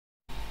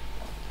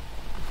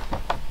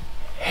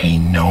Hey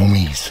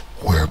Gnomies,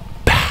 we're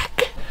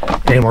back.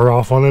 And we're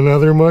off on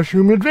another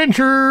mushroom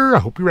adventure. I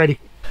hope you're ready.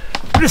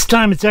 This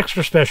time it's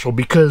extra special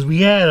because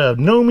we had a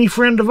Gnomie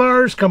friend of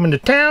ours coming to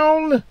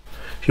town.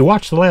 If you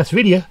watched the last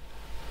video,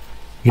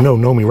 you know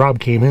Gnomie Rod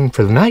came in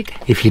for the night.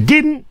 If you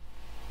didn't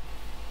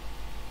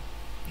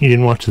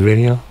watch the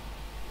video,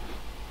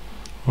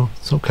 well,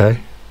 it's okay.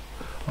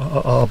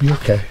 I'll be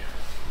okay.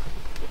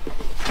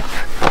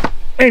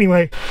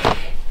 Anyway,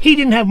 he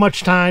didn't have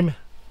much time.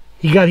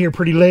 He got here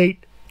pretty late,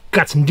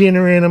 got some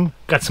dinner in him,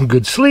 got some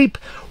good sleep,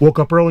 woke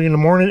up early in the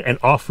morning, and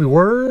off we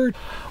were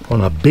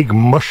on a big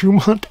mushroom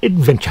hunt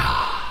adventure.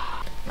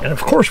 And of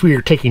course we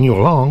are taking you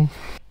along.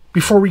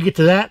 Before we get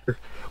to that,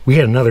 we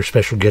had another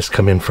special guest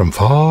come in from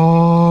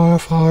far,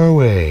 far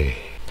away.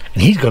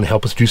 And he's going to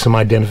help us do some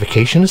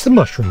identification as the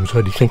mushrooms.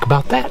 What do you think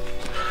about that?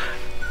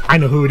 I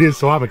know who it is,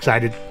 so I'm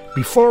excited.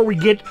 Before we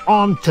get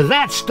on to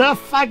that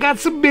stuff, I got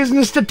some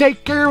business to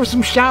take care of,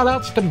 some shout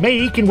outs to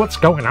make and what's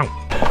going on.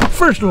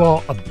 First of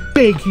all, a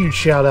big, huge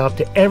shout out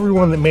to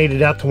everyone that made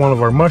it out to one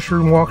of our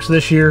mushroom walks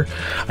this year.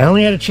 I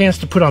only had a chance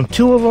to put on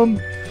 2 of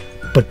them,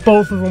 but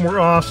both of them were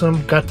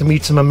awesome. Got to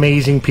meet some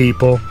amazing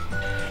people.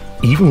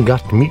 Even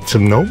got to meet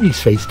some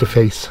Gnomies face to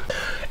face.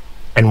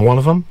 And one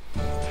of them,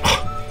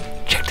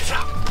 check this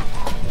out.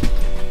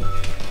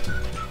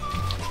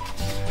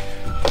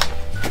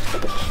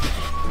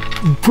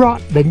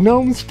 Brought the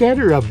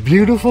Gnomesteader a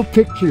beautiful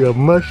picture of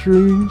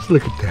mushrooms.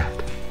 Look at that.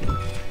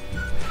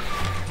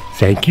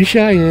 Thank you,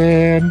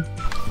 Cheyenne.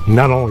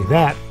 Not only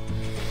that,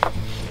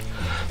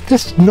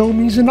 this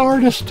Gnomie's an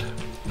artist.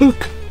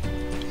 Look,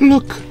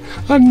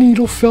 a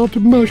needle felt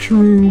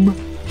mushroom.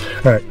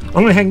 All right, I'm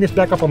gonna hang this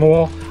back up on the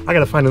wall. I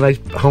gotta find a nice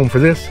home for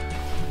this,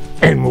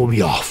 and we'll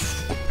be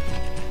off.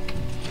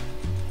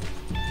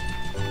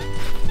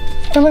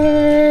 All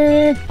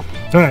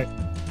right,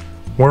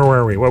 where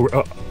were we?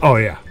 Oh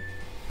yeah.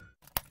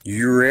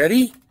 You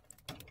ready?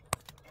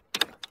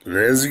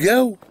 Let's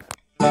go.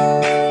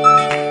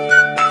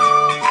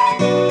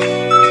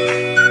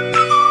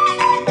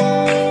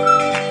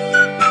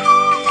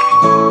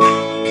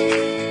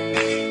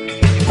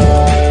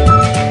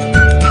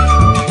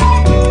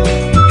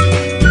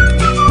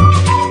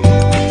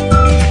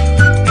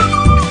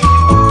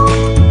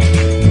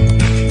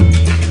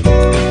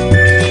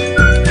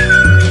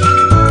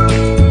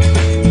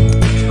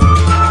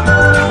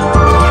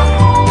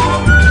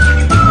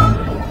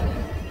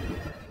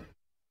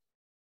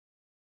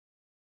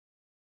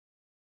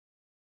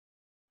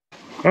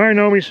 All right,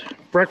 Gnomies,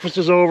 breakfast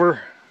is over.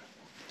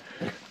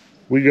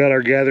 We got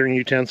our gathering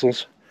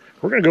utensils.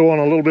 We're gonna go on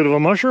a little bit of a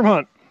mushroom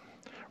hunt.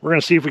 We're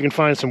gonna see if we can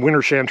find some winter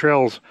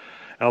chanterelles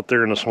out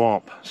there in the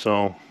swamp.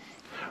 So,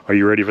 are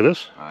you ready for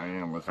this? I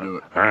am, let's do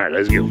it. All right,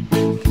 let's go.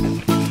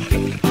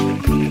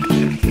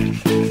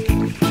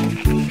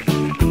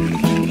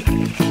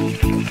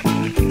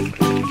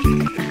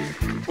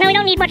 No, we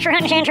don't need much for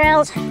hunting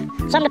chanterelles.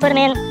 Something to put them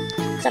in,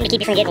 something to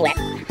keep you from getting wet.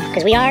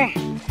 Because we are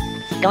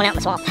going out in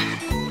the swamp.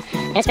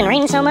 And it's been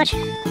raining so much,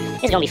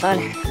 it's gonna be fun.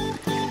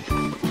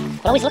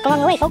 But always look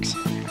along the way, folks,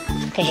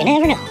 because you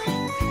never know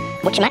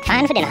what you might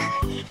find for dinner.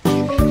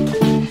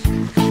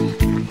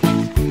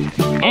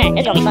 Alright,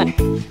 it's gonna be fun.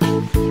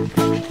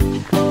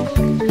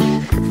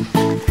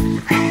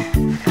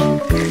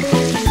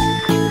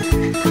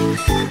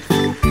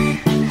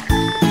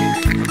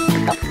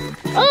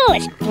 Oh,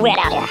 it's wet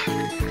out here.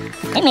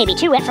 It may be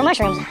too wet for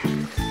mushrooms,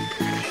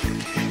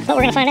 but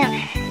we're gonna find out.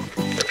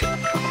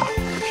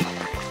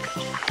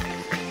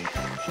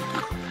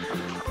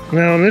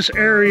 Now in this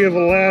area of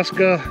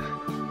Alaska,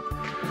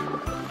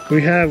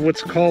 we have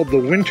what's called the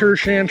winter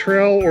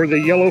chanterelle or the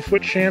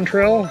yellowfoot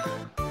chanterelle.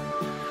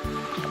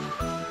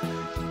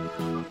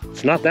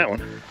 It's not that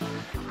one.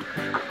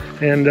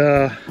 And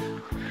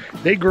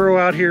they grow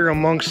out here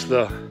amongst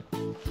the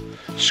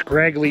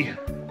scraggly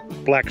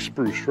black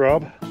spruce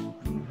shrub.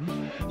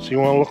 So you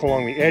want to look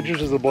along the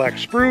edges of the black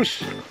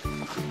spruce.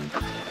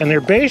 And they're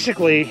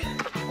basically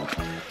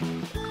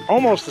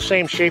almost the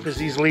same shape as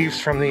these leaves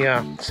from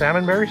the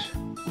salmon berries,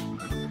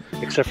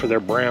 except for they're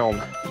brown.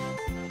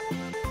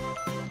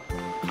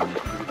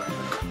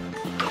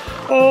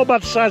 Oh,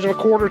 about the size of a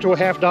quarter to a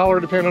 $1/2,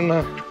 depending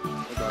on the...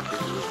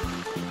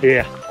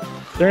 Yeah,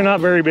 they're not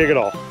very big at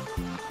all.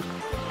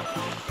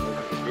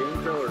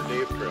 Game trail or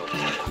Dave trail?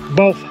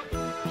 Both.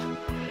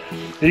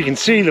 You can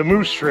see the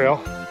moose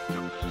trail.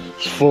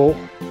 It's full.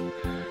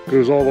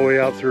 Goes all the way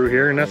out through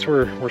here, and that's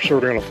where we're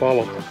sort of going to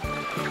follow.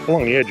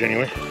 Along the edge,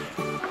 anyway.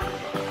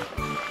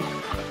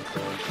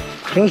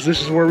 Because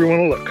this is where we want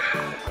to look.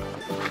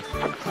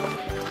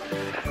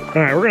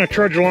 Alright, we're going to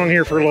trudge along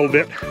here for a little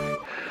bit.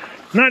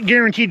 Not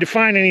guaranteed to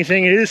find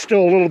anything. It is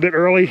still a little bit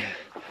early,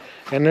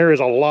 and there is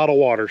a lot of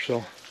water,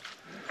 so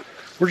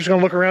we're just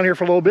going to look around here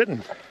for a little bit,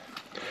 and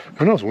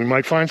who knows, we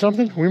might find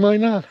something, we might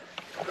not.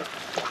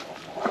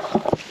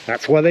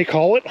 That's why they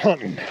call it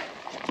hunting.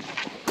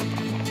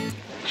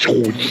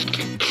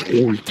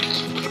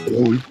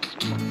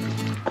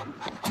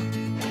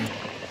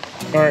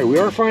 Alright, we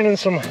are finding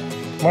some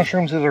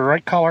mushrooms of the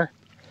right color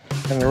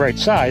and the right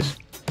size,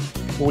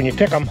 but when you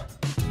pick them,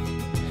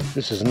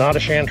 This is not a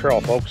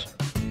chanterelle, folks.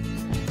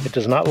 It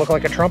does not look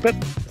like a trumpet.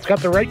 It's got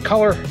the right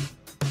color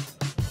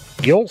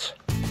gills,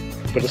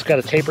 but it's got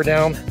to taper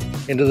down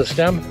into the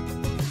stem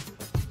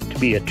to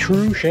be a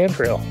true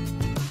chanterelle.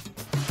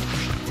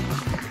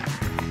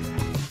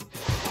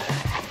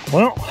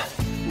 Well,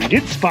 we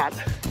did spot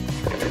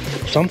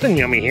something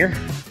yummy here.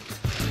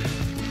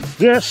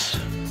 This,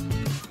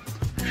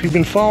 if you've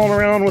been following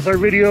around with our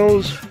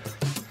videos,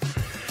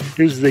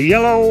 is the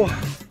yellow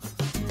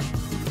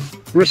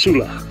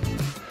Rasula.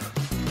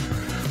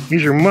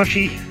 These are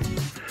mushy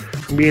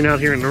from being out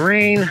here in the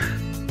rain.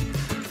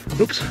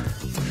 Oops.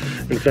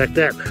 In fact,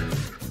 that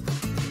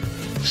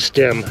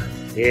stem,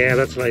 yeah,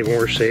 that's not even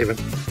worth saving.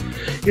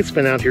 It's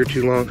been out here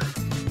too long.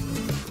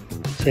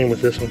 Same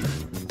with this one.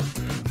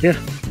 Yeah,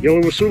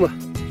 yellow Rasula.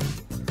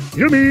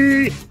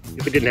 Yummy!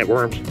 If it didn't have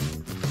worms.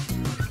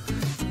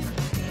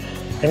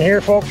 And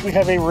here, folks, we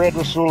have a red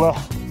Rasula.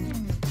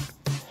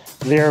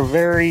 They're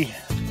very,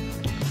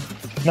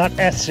 not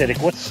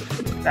acidic, what's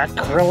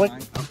acrylic?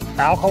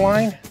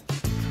 Alkaline?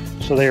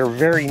 So they are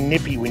very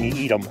nippy when you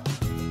eat them.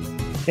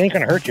 They ain't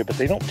gonna hurt you, but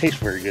they don't taste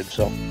very good,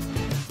 so.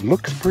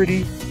 Looks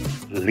pretty,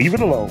 leave it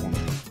alone.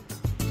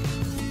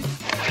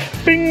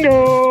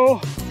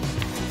 Bingo!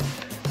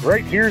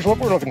 Right here's what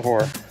we're looking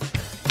for.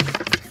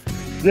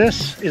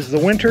 This is the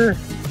winter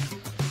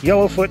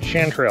yellowfoot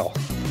chanterelle.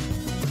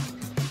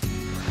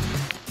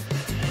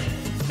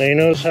 Now you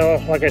notice how,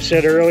 like I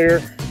said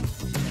earlier,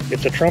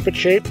 it's a trumpet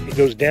shape. It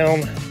goes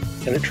down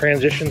and it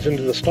transitions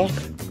into the stalk.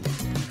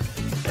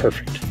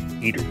 Perfect.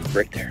 Eater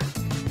right there.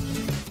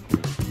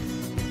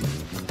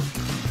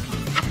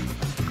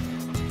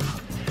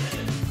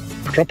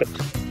 Trumpet.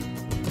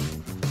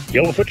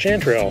 Yellowfoot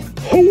chanterelle.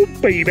 Oh,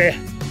 baby!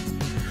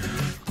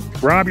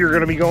 Rob, you're going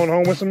to be going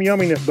home with some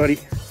yumminess, buddy.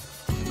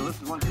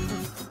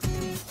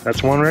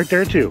 That's one right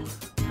there, too.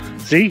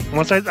 See?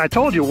 Once I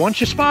told you,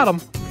 once you spot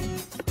them.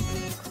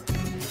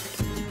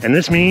 And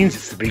this means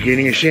it's the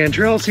beginning of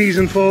chanterelle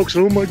season, folks.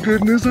 Oh my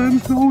goodness, I'm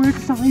so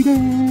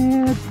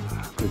excited.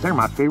 Because they're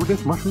my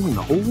favoriteest mushroom in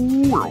the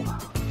whole world.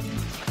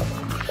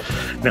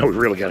 Now we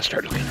really got to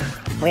start looking.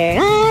 Where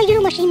are you,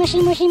 mushy,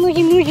 mushy, mushy,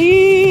 mushy,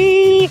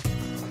 mushy?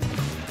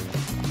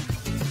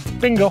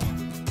 Bingo.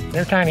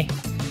 They're tiny.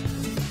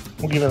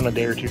 We'll give them a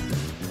day or two.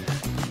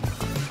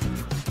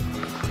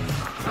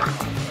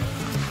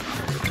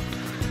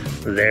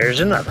 There's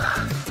another.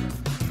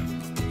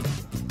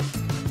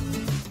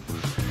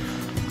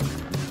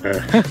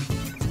 Uh-huh.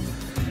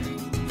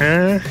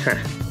 Uh-huh.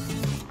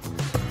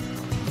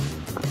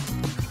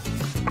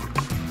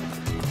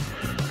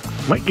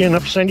 Might get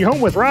enough to send you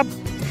home with, Rob.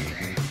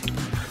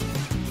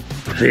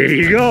 There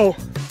you go.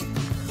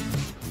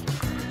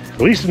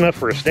 At least enough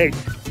for a steak.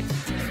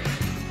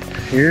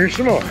 Here's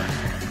some more.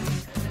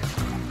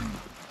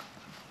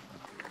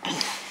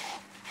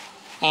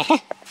 Uh-huh.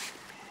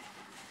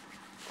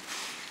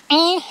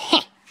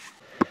 Uh-huh.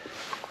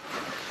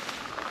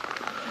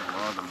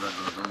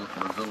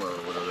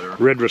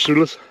 Red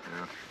Rasulas?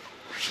 Yeah.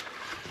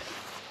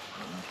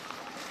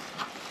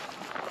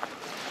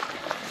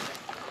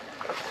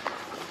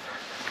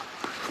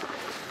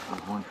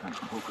 There's one trying to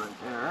poke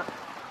right there.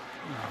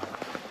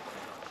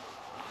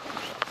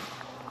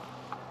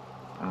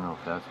 I don't know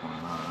if that's one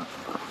or not.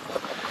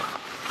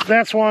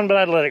 That's one, but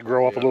I'd let it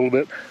grow up a little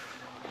bit.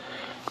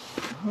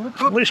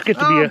 At least get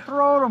to be a...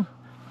 Throw them.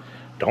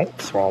 Don't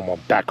throw them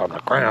back on the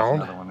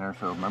ground. Another one there,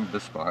 so remember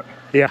this spot.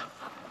 Yeah.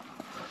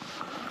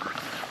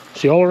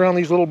 See all around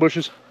these little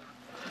bushes?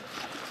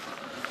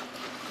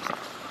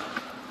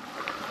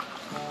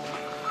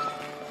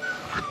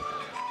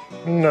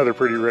 Another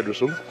pretty red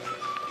Rasula.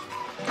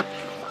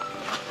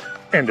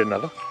 And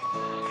another.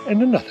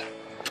 And another.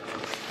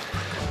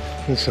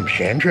 And some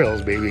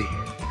chanterelles, baby.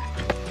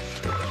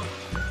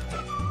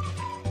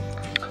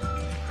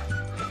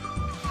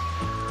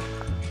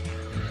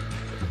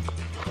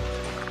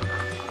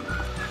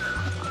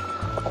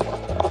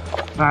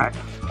 Alright,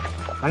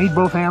 I need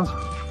both hands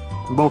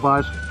and both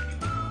eyes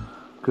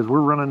because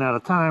we're running out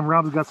of time.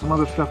 Rob's got some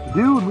other stuff to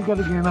do and we got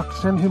to get enough to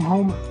send him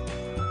home,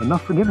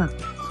 enough for dinner.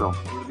 So,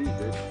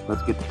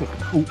 let's get to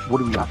picking. Oh, what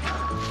do we got?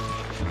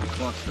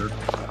 Mustard.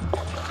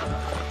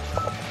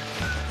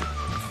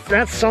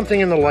 That's something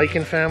in the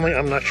lichen family.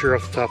 I'm not sure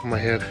off the top of my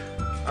head.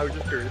 I was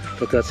just curious.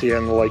 But that's the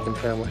end of the lichen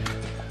family.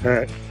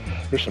 Alright,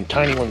 there's some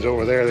tiny ones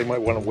over there. They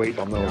might want to wait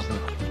on those.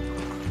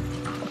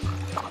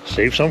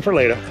 Save some for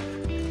later.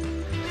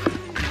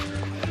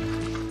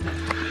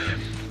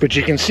 But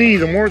you can see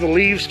the more the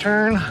leaves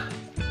turn,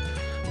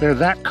 they're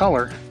that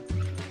color,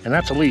 and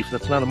that's a leaf,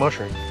 that's not a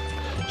mushroom.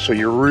 So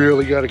you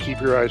really got to keep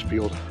your eyes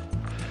peeled.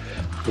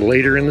 The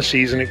later in the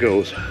season it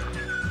goes.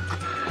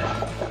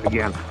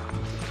 Again,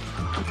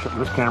 I'm shutting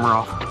this camera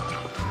off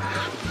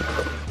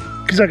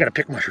because I got to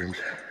pick mushrooms.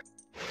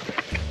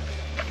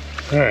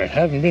 All right,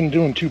 haven't been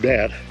doing too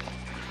bad.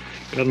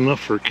 Got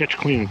enough for catch,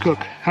 clean, and cook.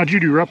 How'd you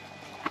do, Rob?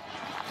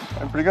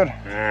 I'm pretty good.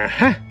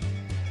 Uh-huh.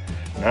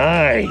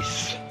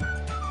 Nice.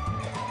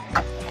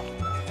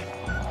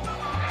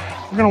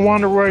 We're gonna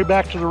wander right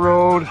back to the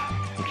road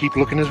and keep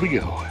looking as we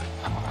go.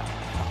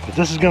 But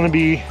this is gonna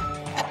be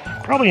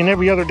probably an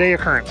every other day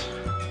occurrence.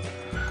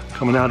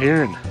 Coming out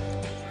here and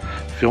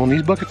filling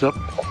these buckets up.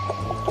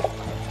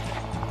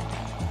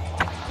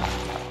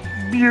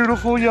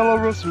 Beautiful yellow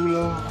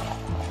Rasula.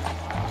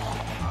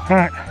 All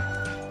right,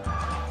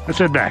 let's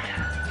head back.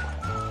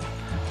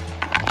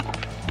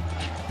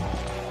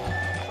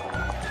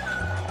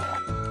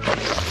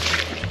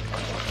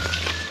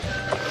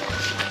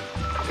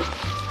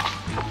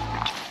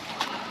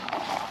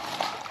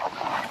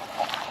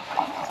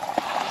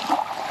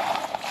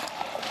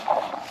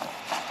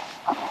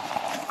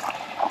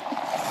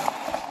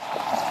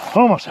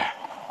 Almost there.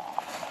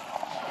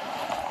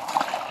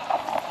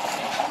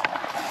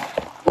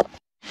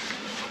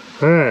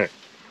 Alright,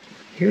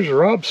 here's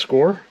Rob's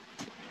score.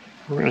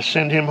 We're going to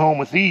send him home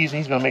with these, and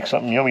he's going to make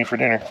something yummy for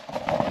dinner.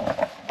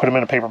 Put them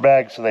in a paper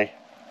bag so they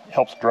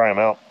helps dry them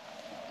out.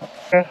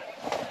 Yeah,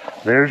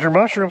 there's your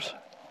mushrooms.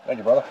 Thank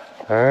you, brother.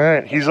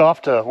 Alright, he's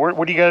off to,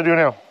 what do you got to do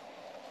now?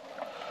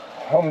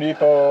 Home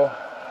Depot,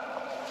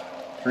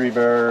 Three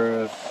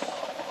Bears,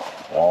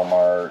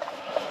 Walmart.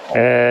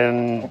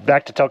 And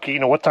back to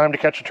Talkeetna. What time to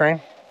catch a train?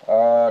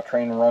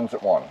 Train runs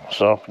at 1.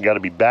 So, you got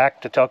to be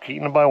back to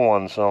Talkeetna by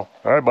 1. So,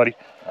 all right, buddy.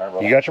 All right,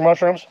 brother. You got your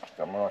mushrooms?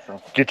 Got my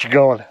mushrooms. Get you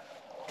going.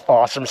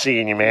 Awesome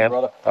seeing you, man.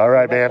 Brother. All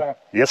right, See you next man.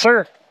 time. Yes,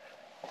 sir.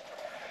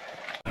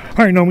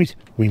 All right, Gnomies.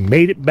 We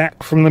made it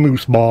back from the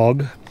moose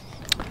bog.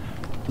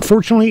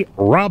 Unfortunately,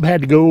 Rob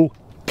had to go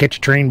catch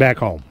a train back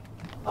home.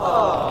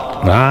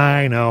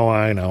 I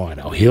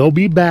know. He'll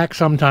be back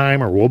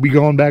sometime, or we'll be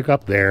going back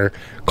up there.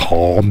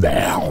 Calm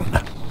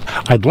down.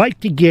 I'd like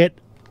to get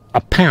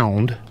a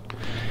pound,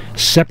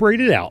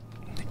 separate it out,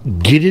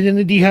 get it in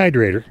the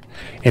dehydrator,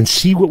 and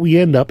see what we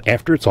end up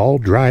after it's all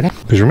dried out.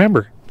 Because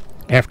remember,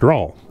 after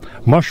all,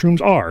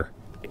 mushrooms are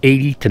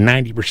 80 to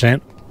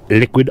 90%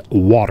 liquid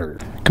water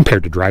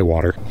compared to dry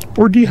water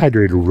or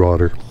dehydrated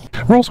water.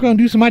 We're also going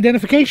to do some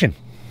identification.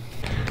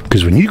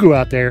 Because when you go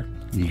out there,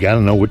 you got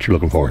to know what you're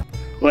looking for.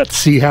 Let's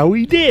see how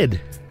we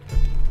did.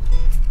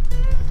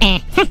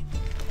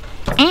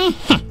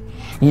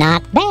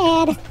 Not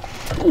bad.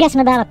 I'm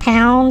guessing about a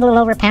pound, a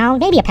little over a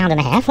pound, maybe a pound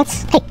and a half.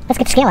 Let's get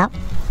the scale out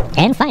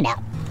and find out.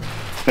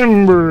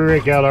 And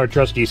break out our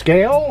trusty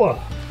scale.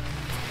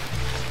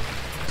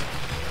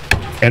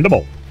 And a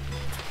bowl.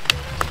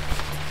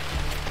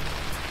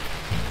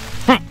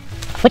 Alright,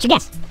 what's your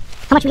guess?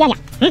 How much we got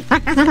here?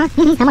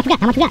 How much we got?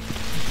 How much we got?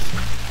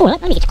 Oh, let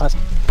me get you closer.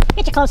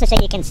 Get you closer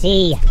so you can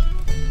see.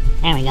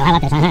 There we go. How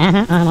about this?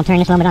 I'm gonna turn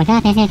this a little bit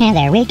on.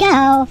 There we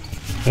go.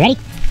 You ready?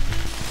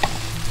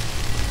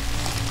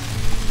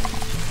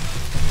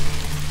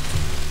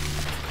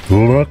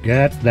 Look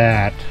at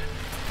that.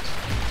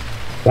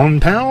 1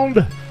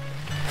 pound,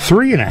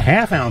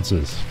 3.5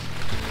 ounces.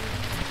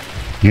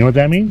 You know what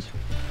that means?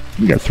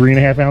 We got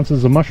 3.5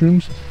 ounces of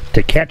mushrooms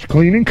to catch,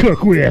 clean, and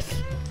cook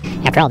with.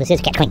 After all, this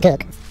is catch, clean,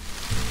 cook.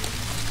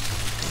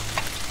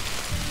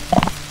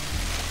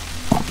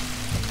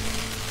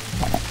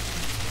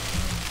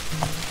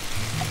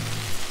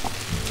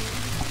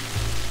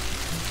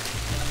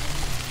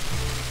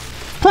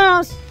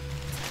 Close.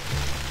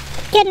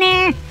 Getting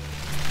there.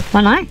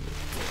 One more.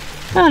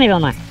 Oh, maybe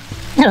one more.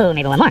 Oh,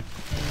 maybe one more.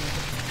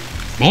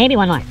 Maybe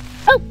one more.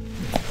 Oh!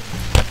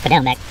 Put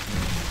down back.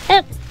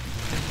 Oh!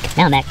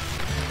 Down back.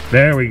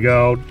 There we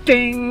go.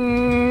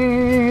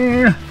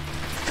 Ding!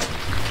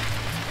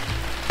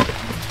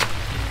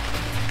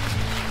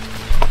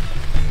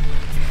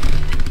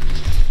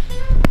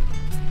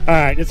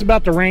 Alright, it's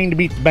about to rain to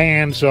beat the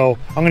band, so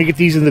I'm going to get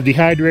these in the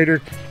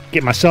dehydrator,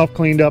 get myself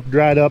cleaned up,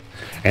 dried up,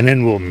 and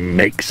then we'll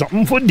make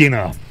something for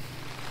dinner.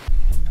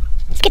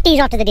 Let's get these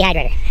off to the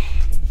dehydrator.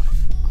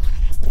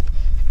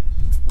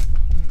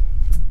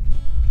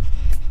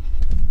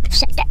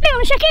 Set that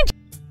down a second.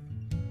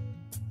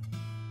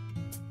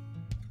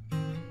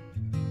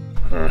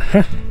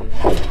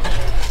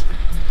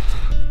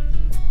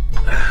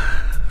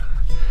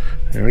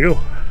 There we go.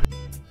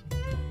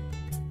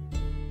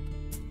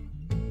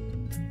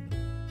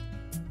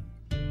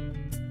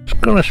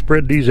 Just gonna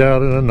spread these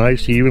out in a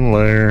nice even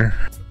layer.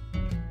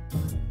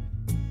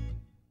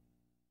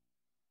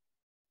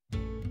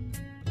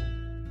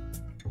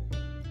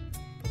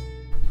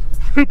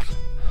 Oops,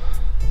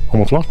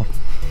 almost lost one.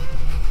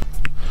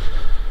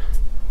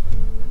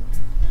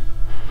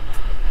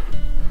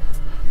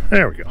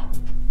 There we go.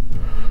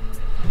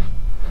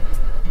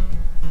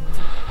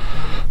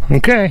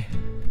 Okay.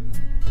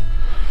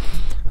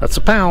 That's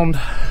a pound.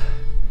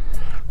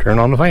 Turn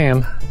on the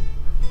fan.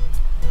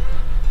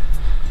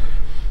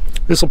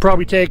 This will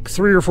probably take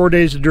 3 or 4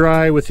 days to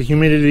dry with the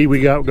humidity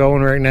we got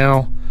going right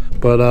now.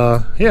 But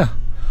yeah,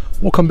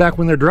 we'll come back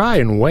when they're dry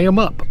and weigh them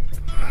up.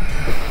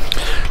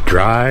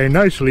 Dry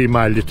nicely,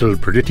 my little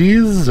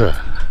pretties. And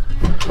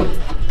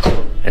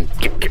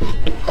get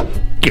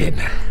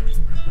in.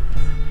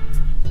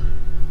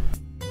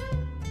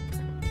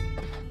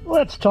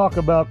 Let's talk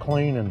about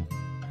cleaning.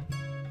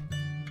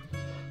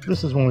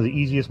 This is one of the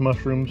easiest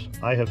mushrooms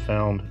I have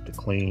found to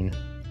clean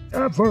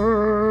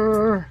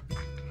ever.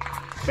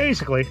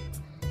 Basically,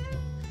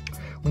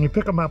 when you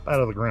pick them up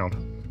out of the ground,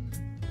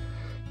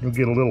 you'll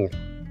get a little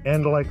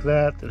end like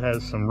that that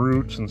has some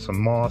roots and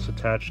some moss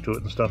attached to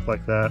it and stuff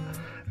like that.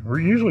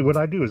 Usually what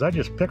I do is I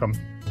just pick them.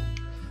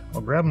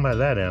 I'll grab them by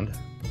that end,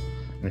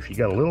 and if you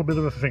got a little bit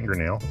of a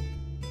fingernail,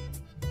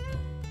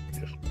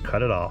 just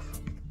cut it off,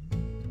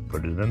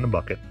 put it in the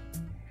bucket.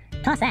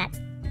 Toss that.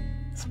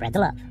 Spread the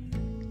love.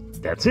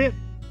 That's it.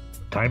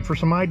 Time for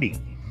some ID.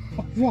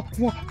 Voila!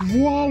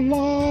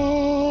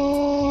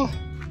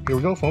 Here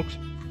we go, folks.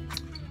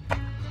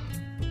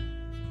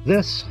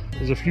 This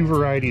is a few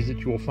varieties that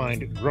you will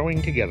find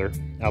growing together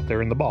out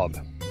there in the bog.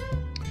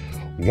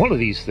 One of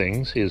these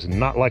things is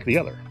not like the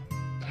other.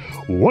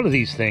 One of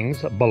these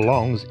things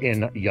belongs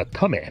in your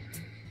tummy.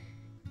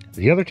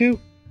 The other two,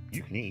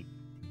 you can eat.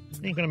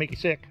 It ain't gonna make you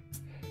sick.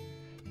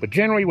 But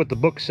generally what the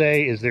books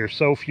say is they're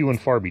so few and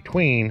far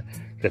between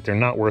that they're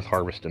not worth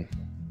harvesting.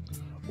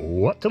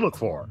 What to look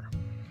for?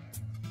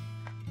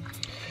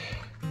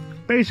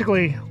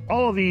 Basically,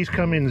 all of these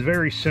come in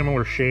very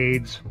similar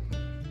shades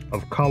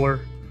of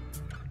color,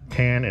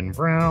 tan and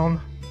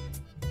brown.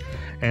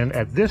 And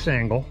at this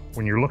angle,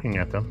 when you're looking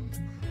at them,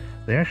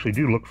 they actually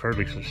do look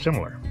fairly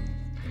similar.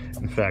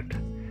 In fact,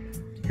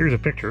 here's a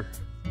picture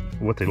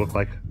of what they look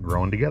like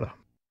growing together.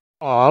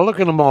 Aw, look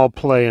at them all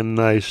playing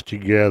nice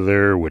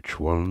together. Which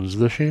one's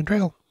the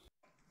Chantrelle?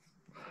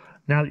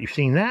 Now that you've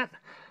seen that,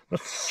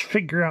 let's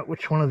figure out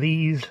which one of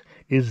these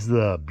is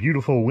the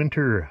beautiful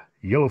winter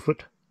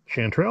yellowfoot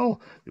Chantrelle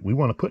that we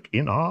want to put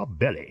in our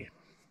belly.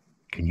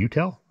 Can you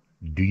tell?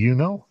 Do you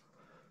know?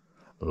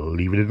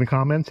 Leave it in the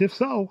comments if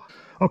so.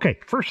 Okay,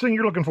 first thing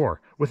you're looking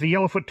for with the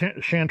yellowfoot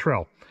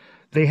Chantrelle,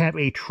 they have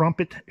a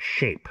trumpet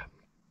shape.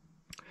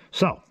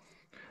 So,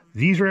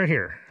 these right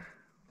here,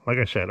 like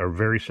I said, are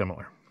very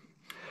similar.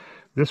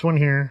 This one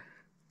here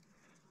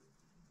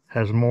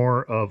has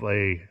more of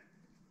a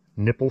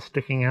nipple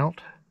sticking out.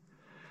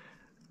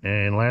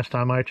 And last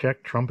time I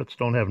checked, trumpets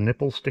don't have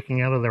nipples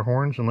sticking out of their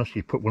horns unless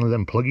you put one of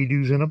them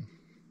pluggy-doos in them.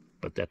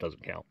 But that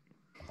doesn't count.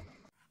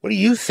 What do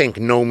you think,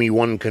 Gnomie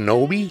One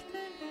Kenobi?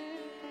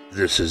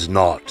 This is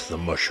not the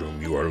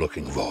mushroom you are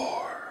looking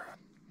for.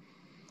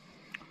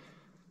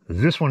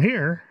 This one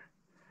here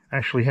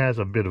actually has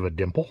a bit of a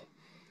dimple.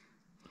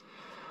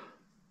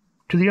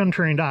 To the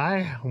untrained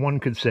eye, one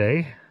could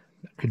say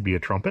that could be a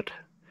trumpet.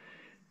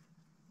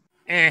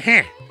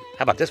 How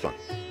about this one?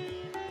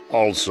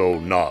 Also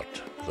not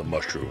the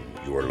mushroom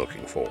you are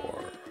looking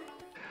for.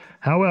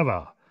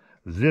 However,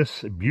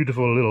 this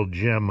beautiful little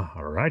gem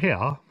right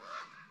here,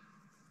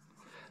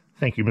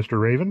 thank you, Mr.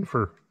 Raven,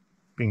 for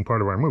being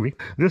part of our movie.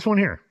 This one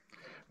here,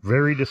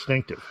 very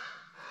distinctive.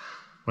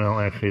 Well,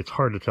 actually, it's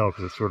hard to tell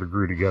because it sort of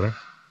grew together.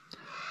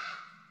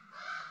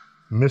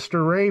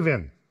 Mr.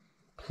 Raven,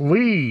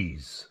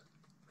 please.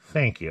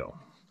 Thank you.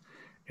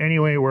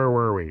 Anyway, where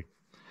were we?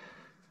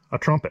 A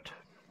trumpet.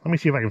 Let me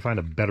see if I can find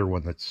a better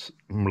one that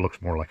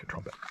looks more like a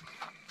trumpet.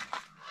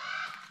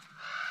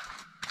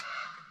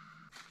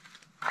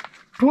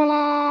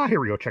 Voila! Here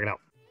we go. Check it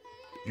out.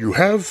 You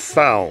have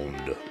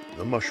found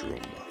the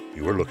mushroom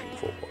you were looking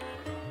for.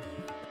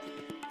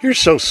 You're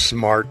so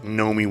smart,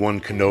 Gnomie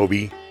One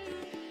Kenobi.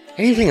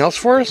 Anything else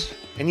for us?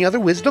 Any other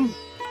wisdom?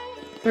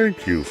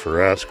 Thank you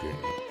for asking.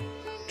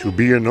 To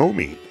be a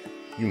Gnomie,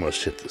 you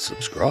must hit the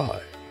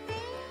subscribe.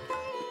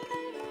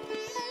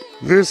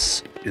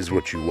 This is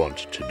what you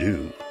want to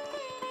do.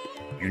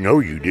 You know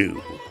you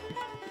do.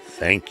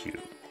 Thank you.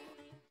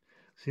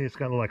 See, it's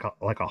got like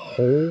a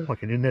hole,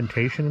 like an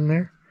indentation in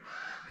there.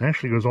 It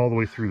actually goes all the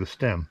way through the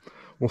stem.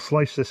 We'll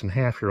slice this in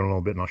half here in a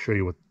little bit, and I'll show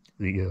you what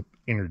the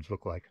innards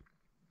look like.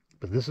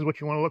 But this is what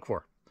you want to look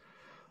for.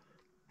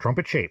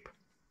 Trumpet shape.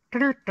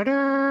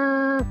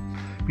 Ta-da-ta-da!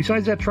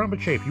 Besides that trumpet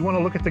shape, you want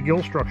to look at the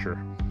gill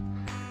structure.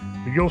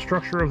 The gill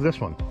structure of this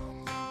one.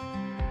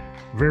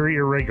 Very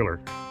irregular.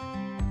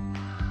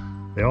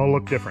 They all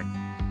look different.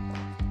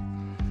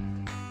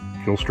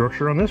 Gill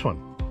structure on this one.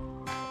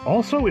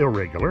 Also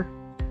irregular,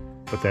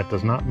 but that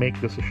does not make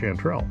this a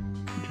Chantrelle.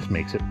 It just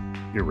makes it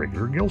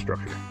irregular gill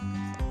structure.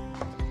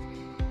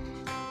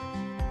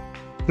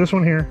 This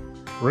one here,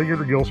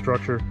 regular gill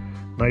structure,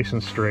 nice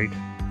and straight,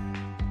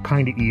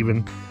 kind of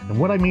even. And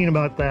what I mean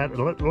about that,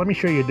 let me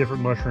show you a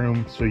different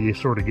mushroom so you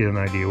sort of get an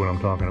idea what I'm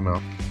talking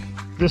about.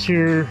 This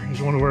here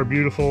is one of our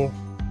beautiful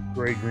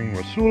gray-green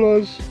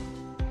rasulas.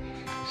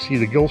 See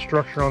the gill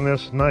structure on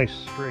this, nice,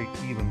 straight,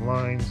 even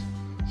lines,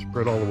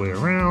 spread all the way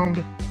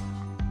around.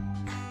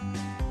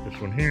 This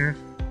one here,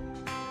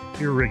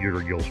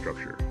 irregular gill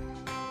structure.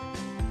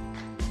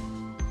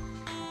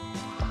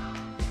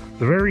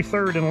 The very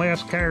third and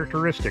last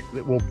characteristic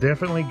that will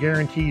definitely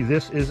guarantee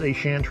this is a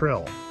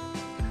Chantrelle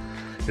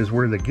is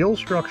where the gill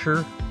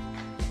structure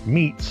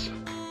meets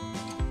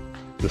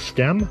the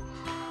stem.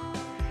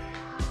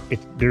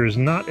 There is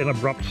not an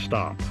abrupt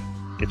stop.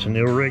 It's an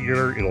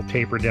irregular, it'll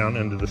taper down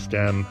into the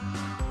stem,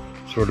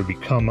 sort of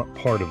become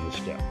part of the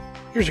stem.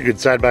 Here's a good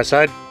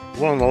side-by-side.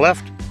 One on the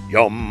left,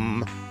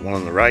 yum. One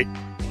on the right,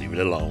 leave it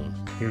alone.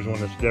 Here's one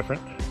that's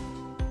different.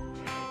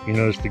 You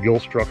notice the gill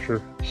structure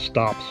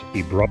stops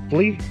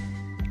abruptly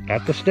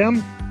at the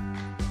stem.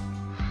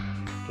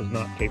 Does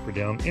not taper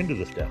down into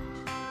the stem.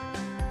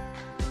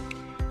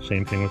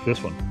 Same thing with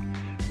this one.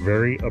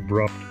 very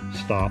abrupt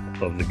stop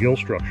of the gill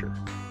structure.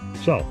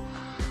 So,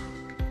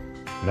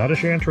 not a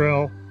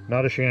chanterelle,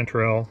 not a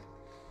chanterelle.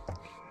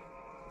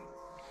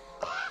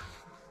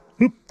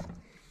 Oop,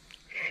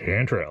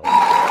 chanterelle.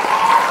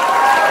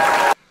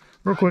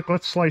 Real quick,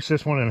 let's slice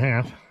this one in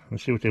half and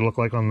see what they look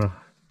like on the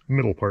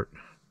middle part.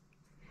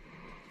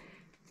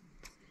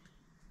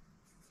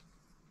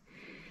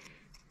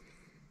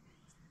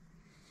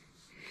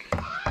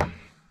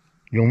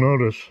 You'll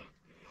notice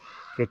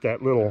that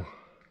that little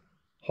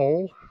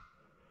hole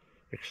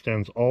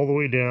extends all the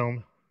way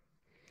down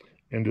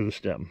into the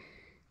stem.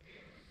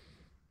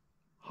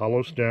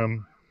 Hollow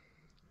stem,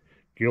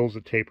 gills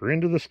that taper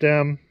into the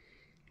stem,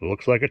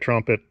 looks like a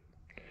trumpet,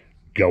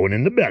 going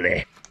in the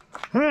belly.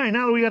 All right,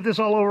 now that we got this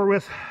all over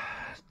with,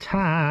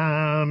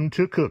 time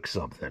to cook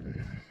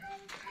something.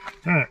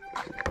 All right,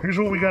 here's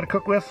what we got to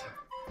cook with.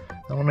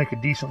 That'll make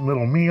a decent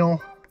little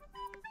meal.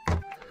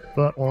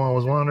 But while I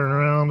was wandering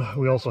around,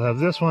 we also have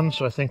this one,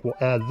 so I think we'll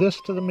add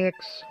this to the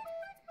mix.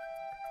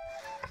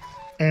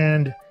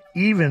 And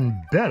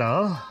even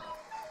better,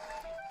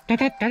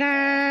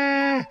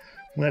 da-da-da-da,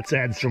 let's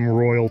add some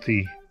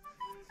royalty.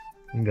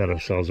 We got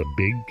ourselves a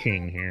big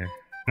king here.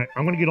 All right,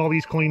 I'm going to get all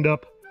these cleaned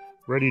up,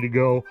 ready to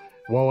go.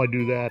 While I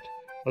do that,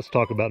 let's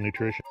talk about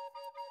nutrition.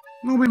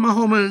 Gnomie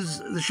Mahomas,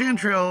 the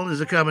chanterelle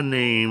is a common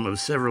name of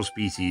several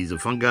species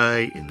of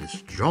fungi in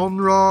this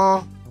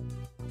genre.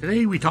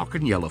 Today we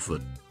talking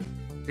yellowfoot.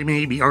 They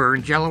may be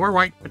orange, yellow, or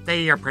white, but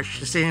they are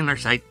precious in our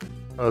sight.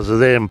 Those are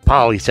them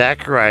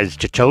polysaccharides,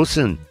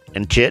 chitosan,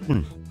 and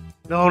chitin.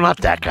 No, not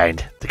that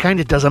kind. The kind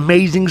that does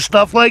amazing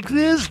stuff like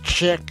this.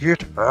 Check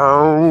it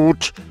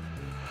out.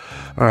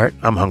 Alright,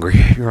 I'm hungry.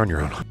 You're on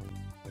your own.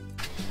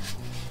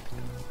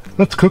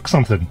 Let's cook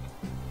something.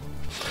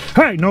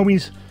 Alright,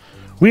 Gnomies,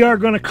 we are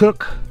going to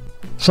cook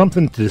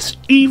something this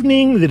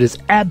evening that is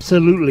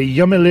absolutely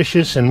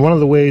yummylicious, and one of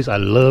the ways I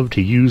love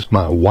to use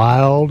my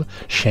wild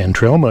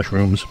chanterelle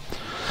mushrooms.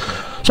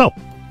 So,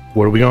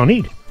 what are we going to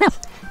need? Well,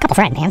 a couple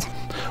frying pans.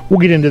 We'll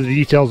get into the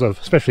details of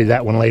especially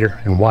that one later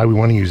and why we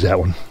want to use that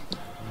one.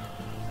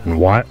 And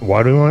why do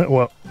we want it?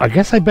 Well, I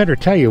guess I better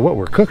tell you what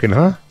we're cooking,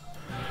 huh?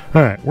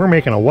 Alright, we're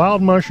making a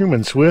wild mushroom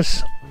and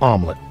Swiss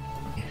omelet.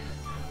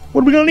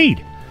 What are we going to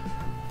need?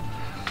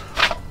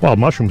 Wild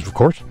mushrooms, of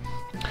course.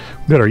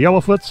 We got our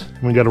yellowfoots,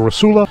 and we got a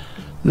Rosula.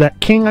 That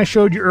king I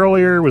showed you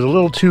earlier was a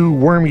little too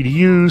wormy to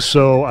use,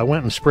 so I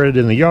went and spread it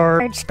in the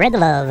yard. Spread the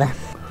love.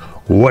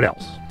 What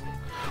else?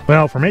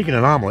 Well, for making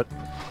an omelet,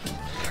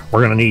 we're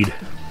going to need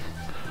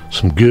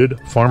some good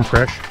farm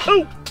fresh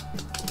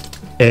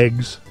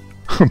eggs.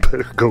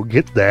 Better go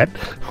get that.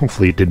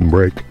 Hopefully it didn't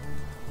break.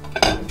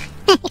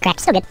 It cracked,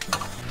 so good.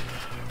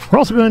 We're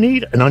also going to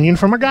need an onion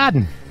from our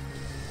garden.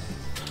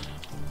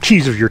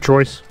 Cheese of your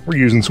choice. We're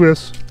using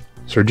Swiss,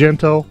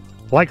 Sargento,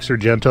 like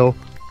Sargento.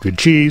 Good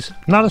cheese.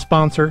 Not a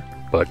sponsor,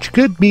 but you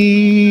could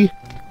be.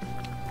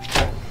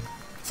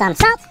 Some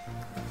salt.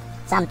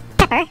 Some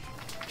pepper.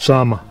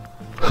 Some.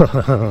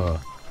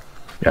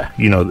 Yeah,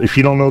 you know, if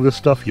you don't know this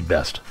stuff, you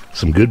best.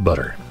 Some good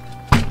butter.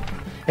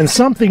 And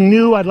something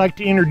new I'd like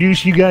to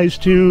introduce you guys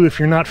to, if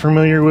you're not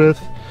familiar with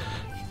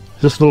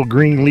this little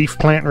green leaf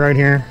plant right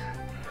here.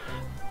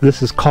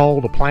 This is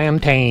called a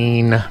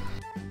plantain.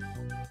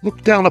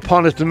 Look down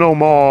upon it to know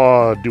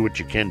more. Do what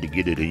you can to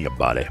get it in your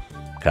body.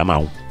 Come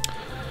on.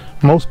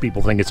 Most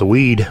people think it's a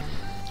weed.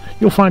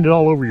 You'll find it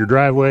all over your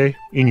driveway,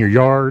 in your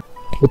yard.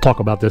 We'll talk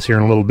about this here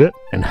in a little bit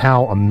and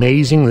how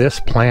amazing this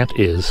plant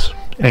is.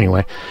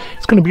 Anyway,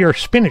 it's going to be our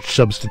spinach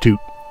substitute.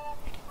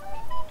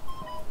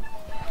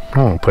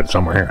 I'm going to put it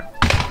somewhere here.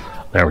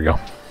 There we go.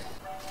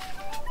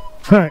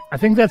 Alright, I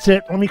think that's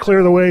it. Let me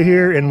clear the way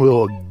here and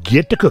we'll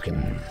get to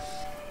cooking.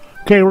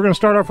 Okay, we're going to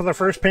start off with our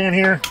first pan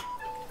here.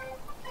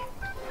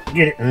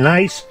 Get it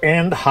nice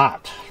and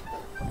hot.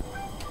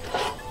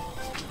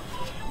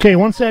 Okay,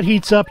 once that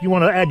heats up, you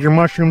want to add your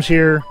mushrooms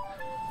here.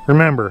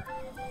 Remember,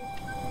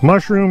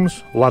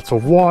 mushrooms, lots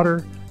of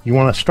water. You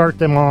want to start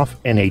them off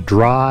in a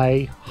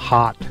dry,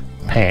 hot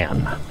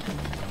pan.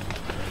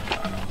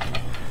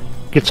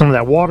 Get some of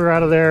that water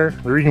out of there.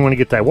 The reason you want to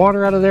get that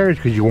water out of there is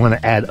because you want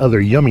to add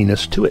other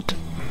yumminess to it.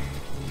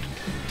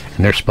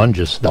 And they're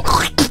sponges. They'll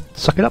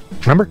suck it up,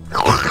 remember?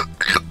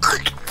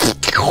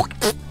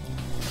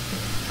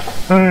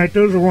 Alright,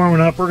 those are warming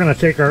up. We're going to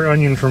take our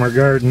onion from our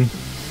garden.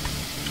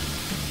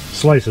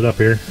 Slice it up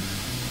here.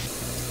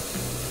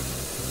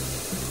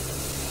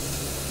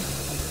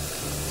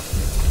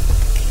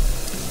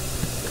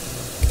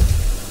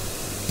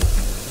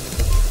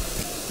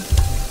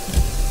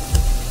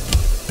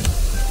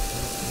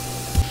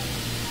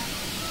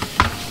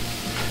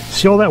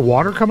 See all that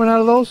water coming out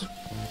of those?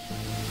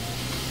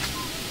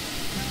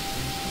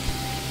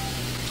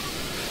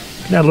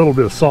 Add a little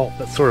bit of salt.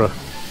 That sort of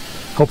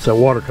helps that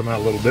water come out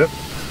a little bit.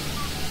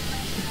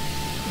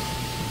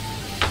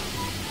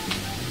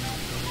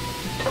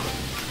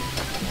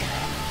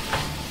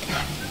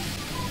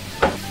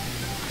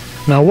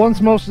 Now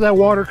once most of that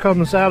water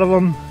comes out of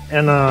them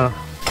and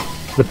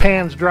the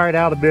pan's dried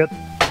out a bit,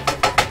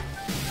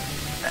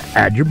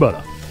 add your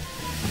butter.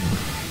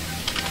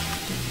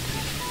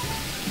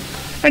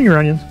 And your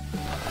onions.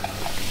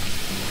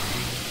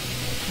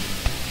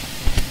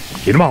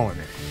 Get them all in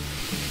there.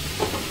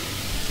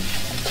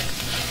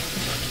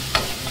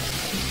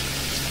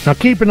 Now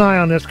keep an eye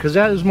on this, because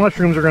those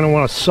mushrooms are going to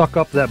want to suck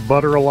up that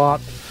butter a lot.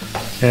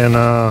 And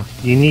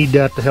you need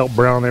that to help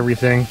brown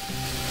everything.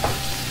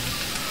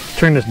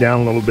 Turn this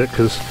down a little bit,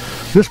 because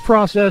this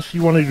process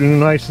you want to do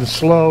nice and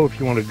slow if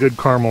you want a good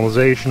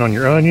caramelization on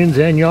your onions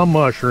and your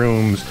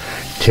mushrooms.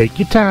 Take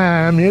your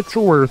time, it's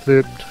worth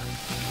it.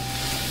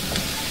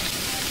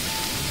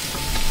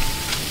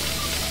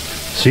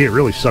 See, it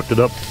really sucked it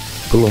up.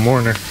 Put a little more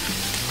in there.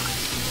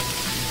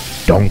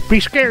 Don't be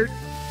scared.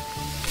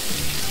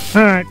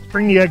 Alright,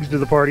 bring the eggs to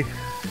the party.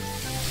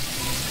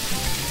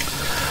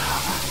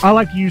 I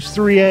like to use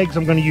 3 eggs.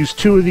 I'm going to use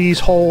 2 of these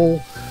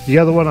whole. The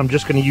other one I'm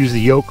just going to use the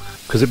yolk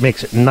because it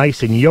makes it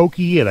nice and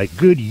yolky, and a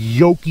good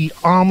yolky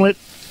omelet.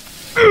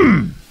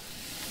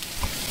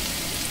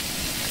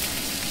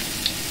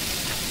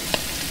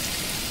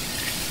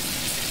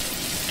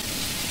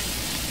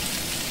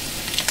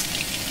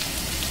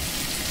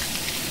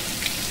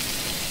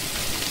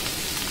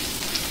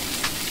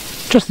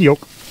 Just the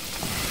yolk.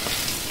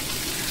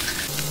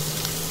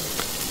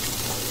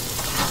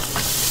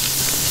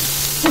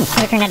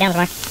 Turn that down some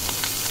more.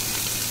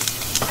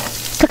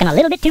 Cooking a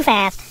little bit too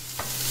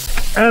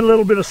fast. Add a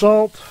little bit of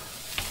salt.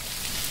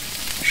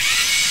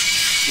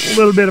 A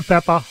little bit of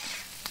pepper.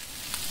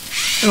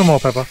 A little more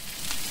pepper.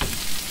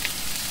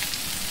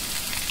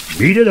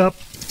 Beat it up.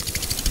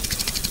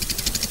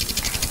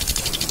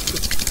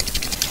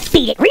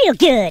 Beat it real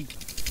good.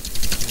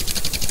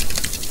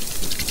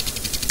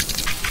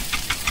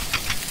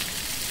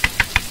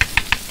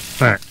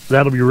 Alright,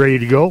 that'll be ready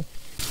to go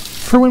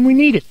for when we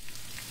need it.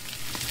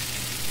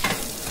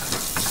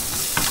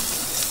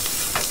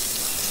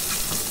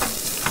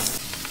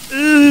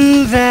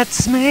 Ooh, that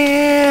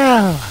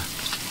smell!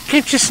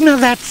 Can't you smell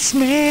that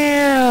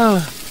smell?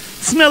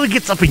 Smell it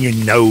gets up in your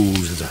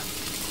nose.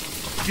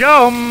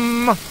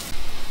 Yum!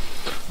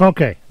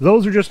 Okay,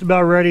 those are just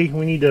about ready.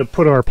 We need to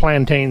put our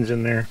plantains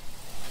in there.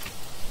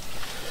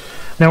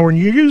 Now when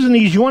you're using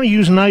these, you want to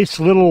use nice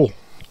little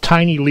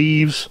tiny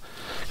leaves,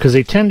 because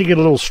they tend to get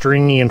a little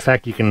stringy. In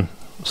fact, you can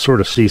sort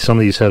of see some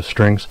of these have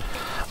strings.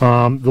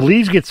 The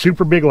leaves get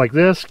super big like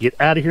this. Get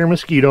out of here,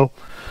 mosquito.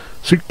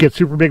 Get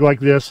super big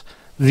like this.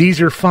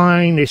 These are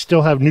fine. They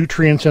still have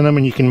nutrients in them,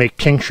 and you can make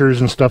tinctures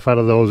and stuff out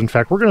of those. In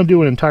fact, we're going to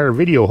do an entire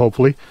video,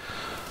 hopefully,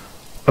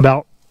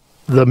 about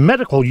the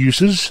medical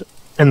uses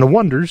and the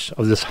wonders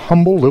of this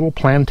humble little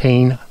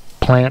plantain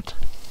plant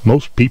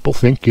most people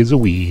think is a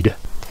weed.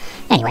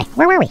 Anyway,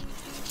 where were we?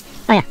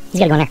 Oh yeah, he's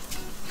got to go in there.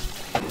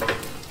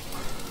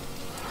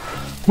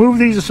 Move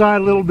these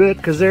aside a little bit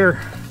because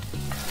they're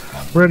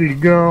ready to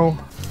go.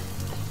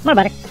 More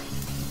butter.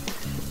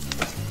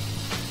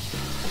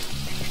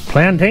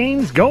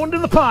 Plantains going to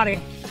the potty.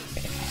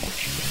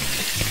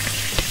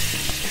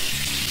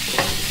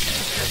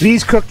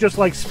 These cook just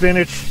like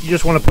spinach. You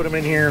just want to put them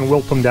in here and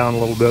wilt them down a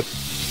little bit.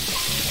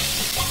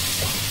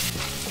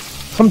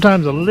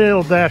 Sometimes a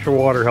little dash of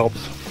water helps.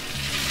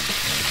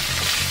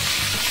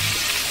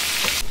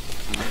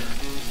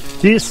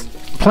 This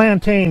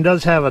plantain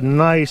does have a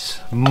nice,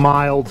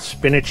 mild,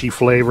 spinachy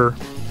flavor.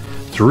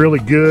 It's really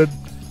good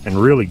and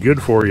really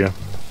good for you.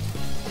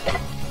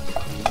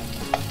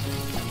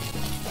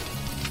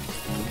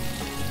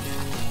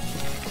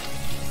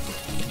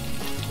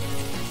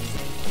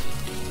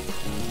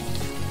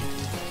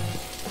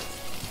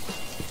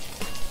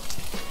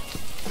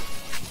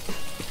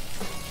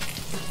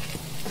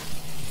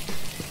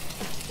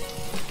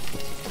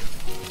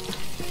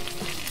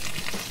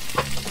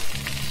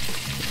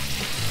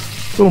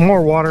 A little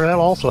more water,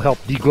 that'll also help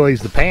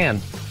deglaze the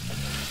pan.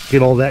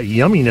 Get all that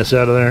yumminess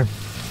out of there.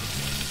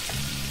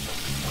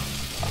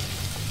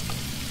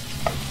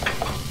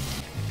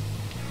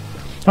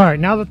 Alright,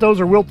 now that those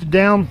are wilted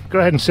down, go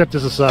ahead and set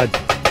this aside.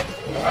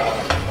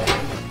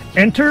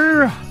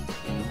 Enter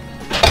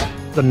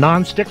the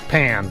non-stick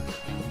pan.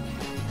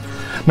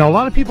 Now a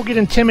lot of people get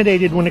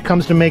intimidated when it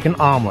comes to making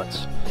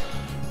omelets.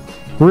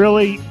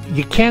 Really,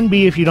 you can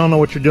be if you don't know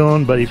what you're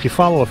doing, but if you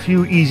follow a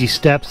few easy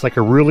steps, like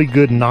a really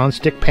good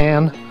non-stick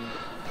pan.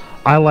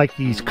 I like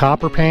these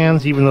copper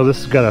pans, even though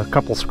this has got a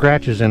couple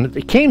scratches in it.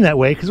 It came that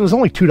way because it was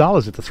only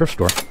 $2 at the thrift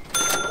store.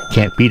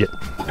 Can't beat it.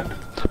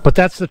 But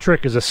that's the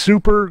trick, is a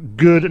super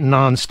good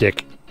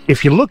non-stick.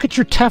 If you look at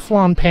your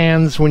Teflon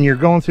pans when you're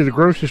going through the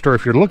grocery store,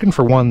 if you're looking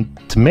for one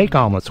to make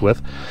omelets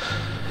with,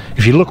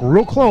 if you look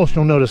real close,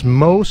 you'll notice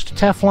most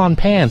Teflon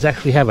pans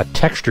actually have a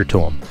texture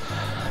to them.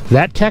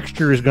 That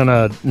texture is going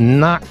to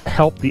not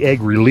help the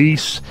egg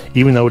release,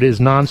 even though it is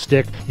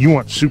non-stick. You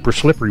want super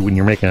slippery when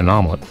you're making an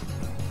omelet.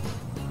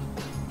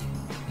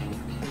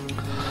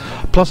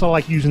 Plus, I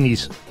like using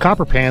these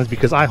copper pans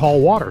because I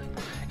haul water.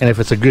 And if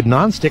it's a good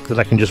non-stick that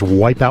I can just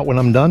wipe out when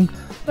I'm done,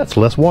 that's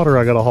less water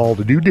I got to haul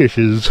to do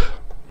dishes.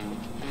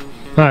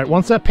 Alright,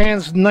 once that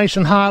pan's nice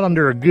and hot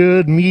under a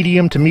good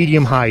medium to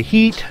medium-high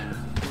heat,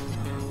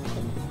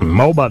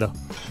 more butter.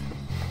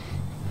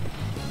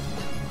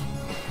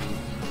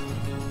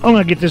 I'm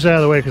going to get this out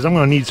of the way because I'm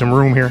going to need some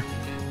room here.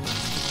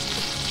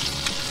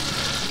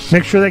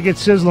 Make sure that gets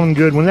sizzling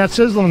good. When that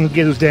sizzling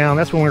goes down,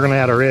 that's when we're going to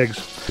add our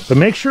eggs. But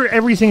make sure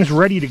everything's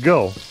ready to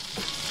go,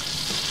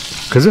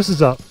 because this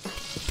is a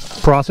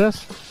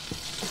process.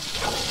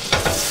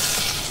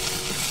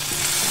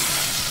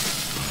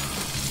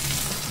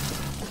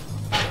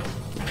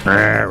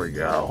 There we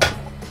go.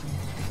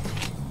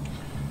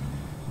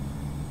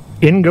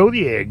 In go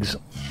the eggs.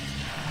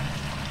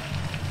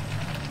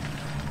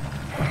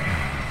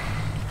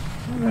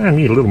 I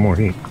need a little more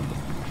heat.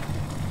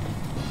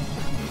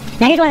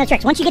 Now here's one of the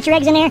tricks. Once you get your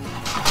eggs in there,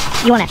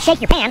 you want to shake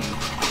your pan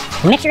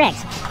and mix your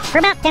eggs for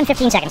about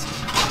 10-15 seconds.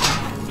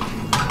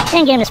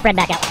 Then get them to spread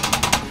back out.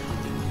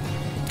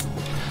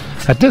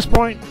 At this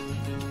point,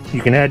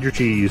 you can add your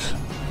cheese.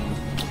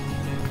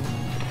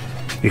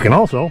 You can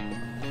also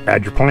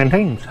add your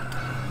plantains.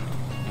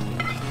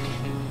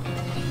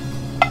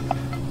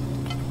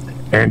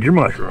 And your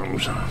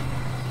mushrooms.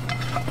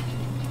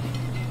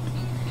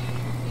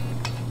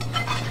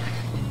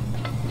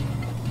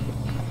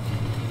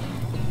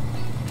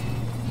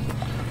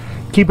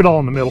 Keep it all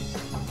in the middle.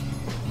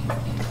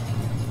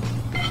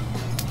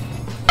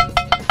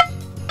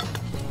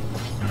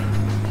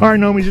 Alright,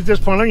 Gnomies, at this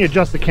point, let me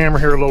adjust the camera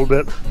here a little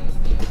bit.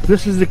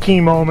 This is the key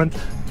moment.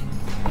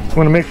 You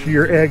want to make sure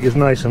your egg is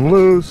nice and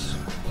loose.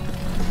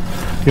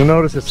 You'll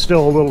notice it's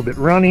still a little bit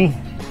runny.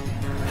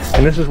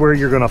 And this is where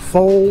you're going to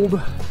fold.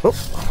 Oh,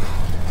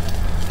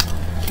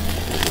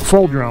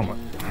 fold your omelet.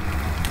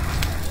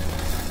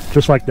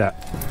 Just like that.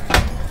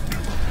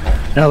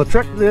 Now the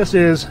trick to this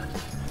is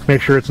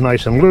make sure it's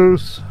nice and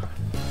loose.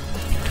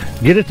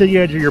 Get it to the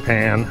edge of your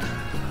pan.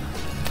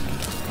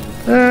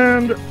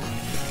 And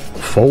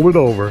fold it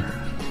over.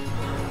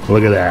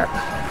 Look at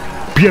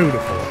that.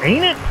 Beautiful,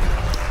 ain't it?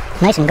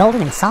 Nice and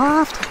golden and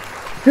soft.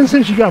 And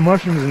since you got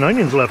mushrooms and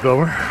onions left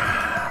over,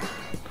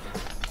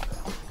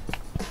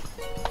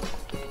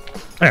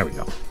 there we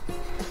go.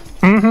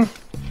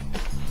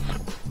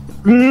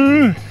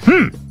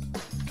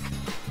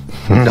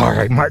 All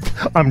right, Mark,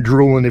 I'm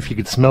drooling if you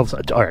could smell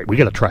such. All right, we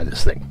got to try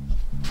this thing.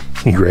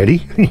 You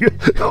ready?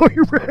 Oh,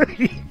 you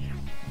ready?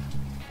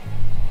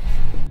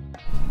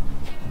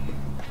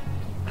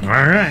 All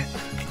right,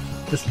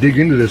 let's dig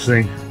into this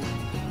thing.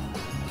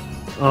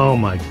 Oh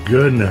my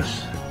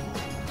goodness.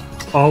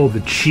 Oh,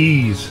 the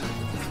cheese.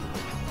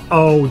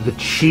 Oh, the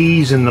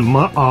cheese and the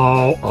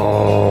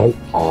oh.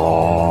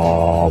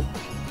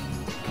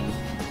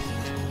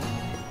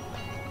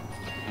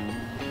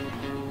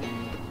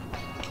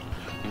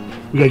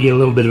 We gotta get a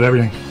little bit of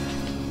everything.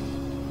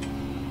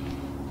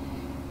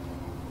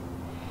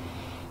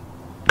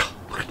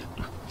 Look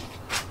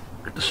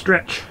at the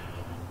stretch.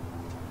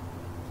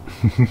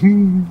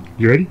 You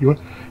ready? You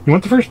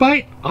want the first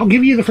bite? I'll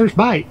give you the first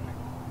bite.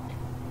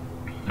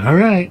 All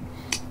right.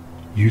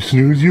 You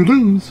snooze, you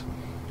lose.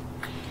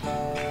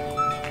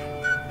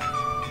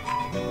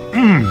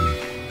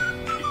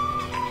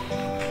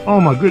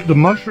 Oh my good, the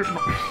mushroom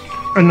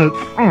and the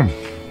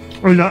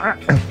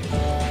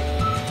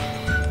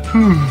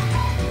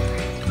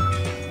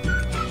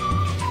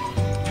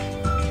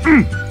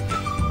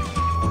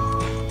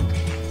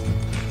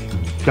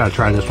Gotta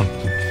try this one.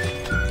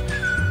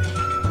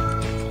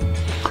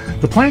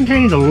 The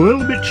plantain's a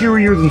little bit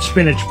chewier than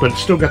spinach, but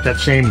it's still got that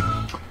same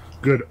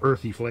good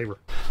earthy flavor.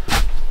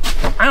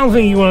 I don't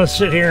think you want to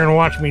sit here and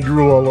watch me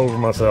drool all over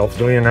myself,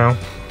 do you now?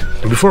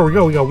 And before we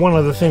go, we got one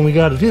other thing we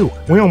got to do.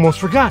 We almost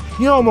forgot.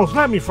 You almost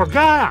let me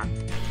forget.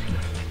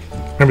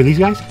 Remember these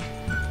guys?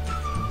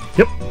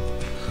 Yep.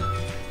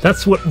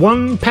 That's what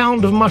 1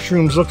 pound of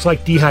mushrooms looks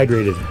like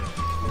dehydrated.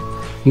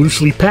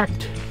 Loosely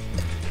packed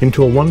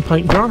into a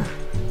 1-pint jar.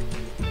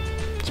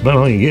 It's about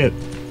all you get.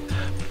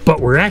 But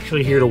we're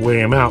actually here to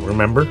weigh them out,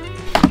 remember?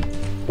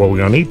 What we're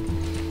gonna need?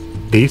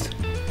 These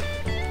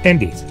and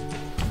these.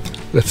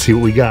 Let's see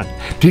what we got.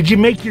 Did you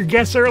make your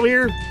guess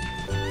earlier?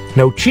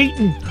 No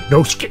cheating.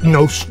 No skip.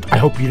 No. I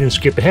hope you didn't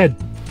skip ahead.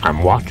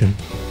 I'm watching.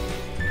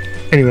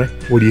 Anyway,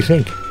 what do you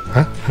think?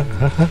 Huh?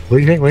 What do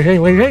you think? What do you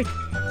think? What do you think?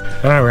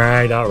 All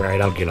right.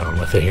 I'll get on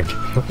with it here.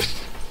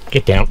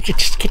 Get down.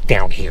 Just get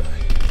down here.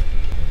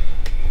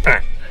 All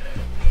right.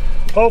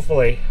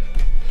 Hopefully,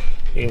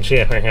 you can see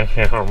a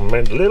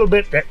little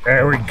bit.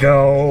 There we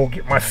go.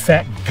 Get my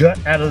fat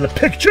gut out of the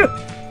picture.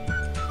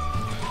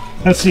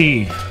 Let's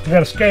see. We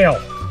got a scale.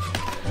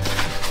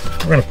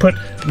 We're going to put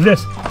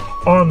this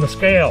on the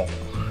scale.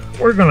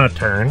 We're going to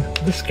turn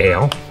the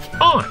scale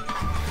on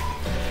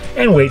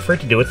and wait for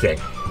it to do its thing.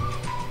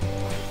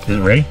 Is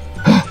it ready?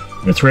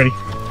 It's ready.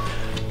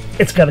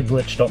 It's got a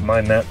glitch, don't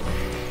mind that.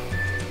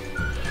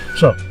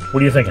 So,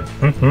 what are you thinking?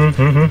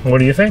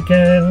 What are you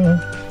thinking?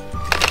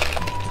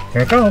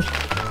 Here it goes.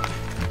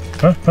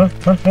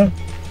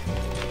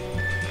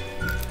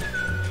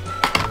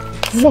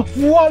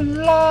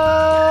 Voila!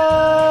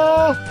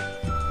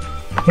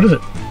 What is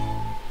it?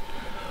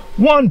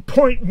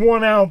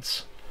 1.1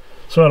 ounce.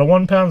 So out of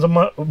 1 pound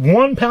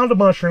of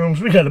mushrooms,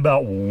 we got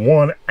about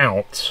 1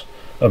 ounce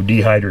of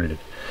dehydrated.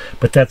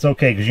 But that's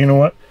okay, because you know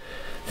what?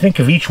 Think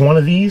of each one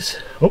of these.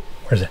 Oh,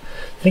 where's that?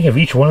 Think of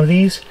each one of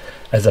these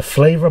as a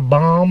flavor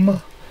bomb.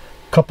 A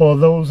couple of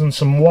those and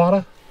some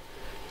water.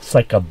 It's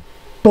like a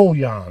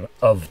bouillon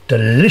of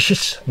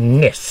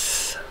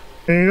deliciousness.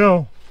 There you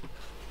go.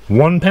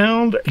 1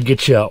 pound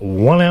gets you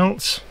 1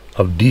 ounce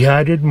of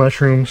dehydrated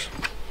mushrooms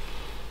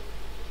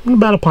and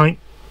about a pint.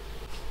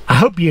 I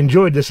hope you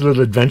enjoyed this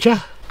little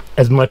adventure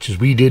as much as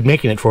we did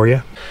making it for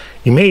you.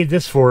 You made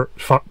this for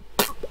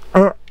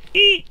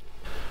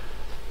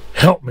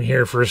help me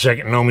here for a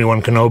second, Gnomie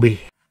One Kenobi.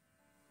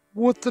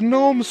 What the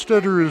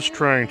Gnomesteader is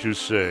trying to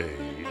say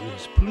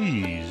is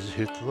please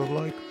hit the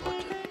like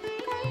button.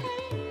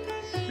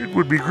 It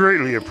would be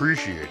greatly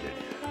appreciated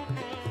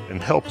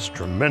and helps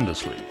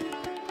tremendously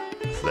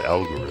with the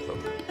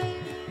algorithm.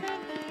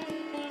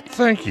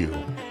 Thank you.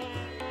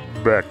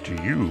 Back to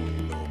you,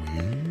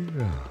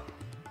 Gnomie.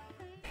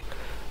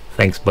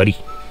 Thanks, buddy.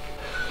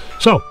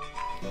 So,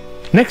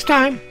 next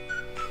time,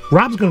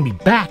 Rob's going to be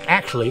back,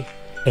 actually,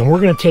 and we're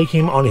going to take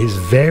him on his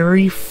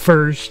very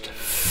first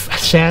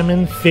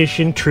salmon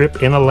fishing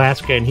trip in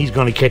Alaska, and he's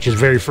going to catch his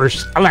very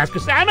first Alaska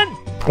salmon.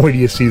 Wait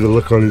till you see the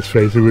look on his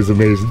face. It was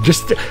amazing.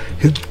 Just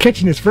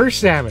catching his first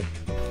salmon.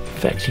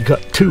 In fact, he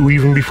got 2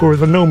 even before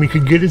the Gnomie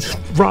could get his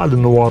rod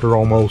in the water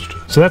almost.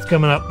 So that's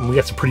coming up, and we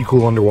got some pretty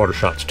cool underwater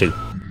shots too.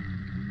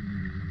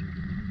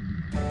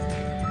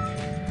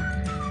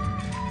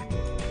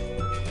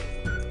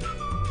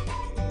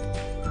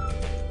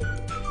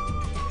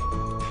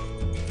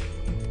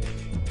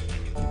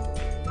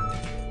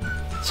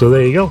 So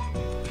there you go.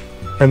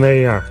 And there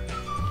you are.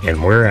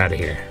 And we're out of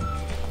here.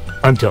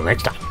 Until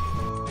next time.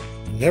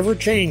 Never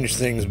change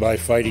things by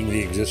fighting the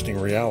existing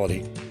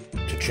reality.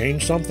 To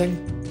change something,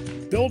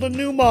 build a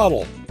new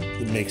model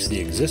that makes the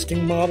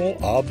existing model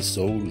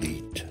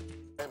obsolete.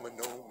 I'm a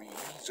Gnomie,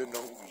 he's a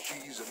Gnomie,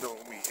 she's a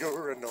Gnomie,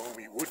 you're a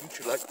Gnomie, wouldn't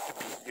you like to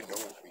be a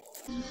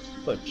Gnomie?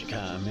 Put your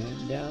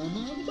comment down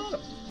on the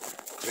bottom.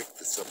 Click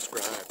the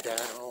subscribe down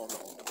on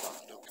the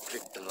bottom,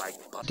 click the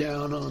like button.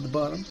 Down on the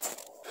bottom.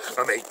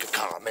 Make a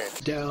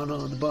comment. Down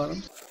on the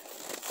bottom.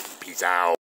 Peace out.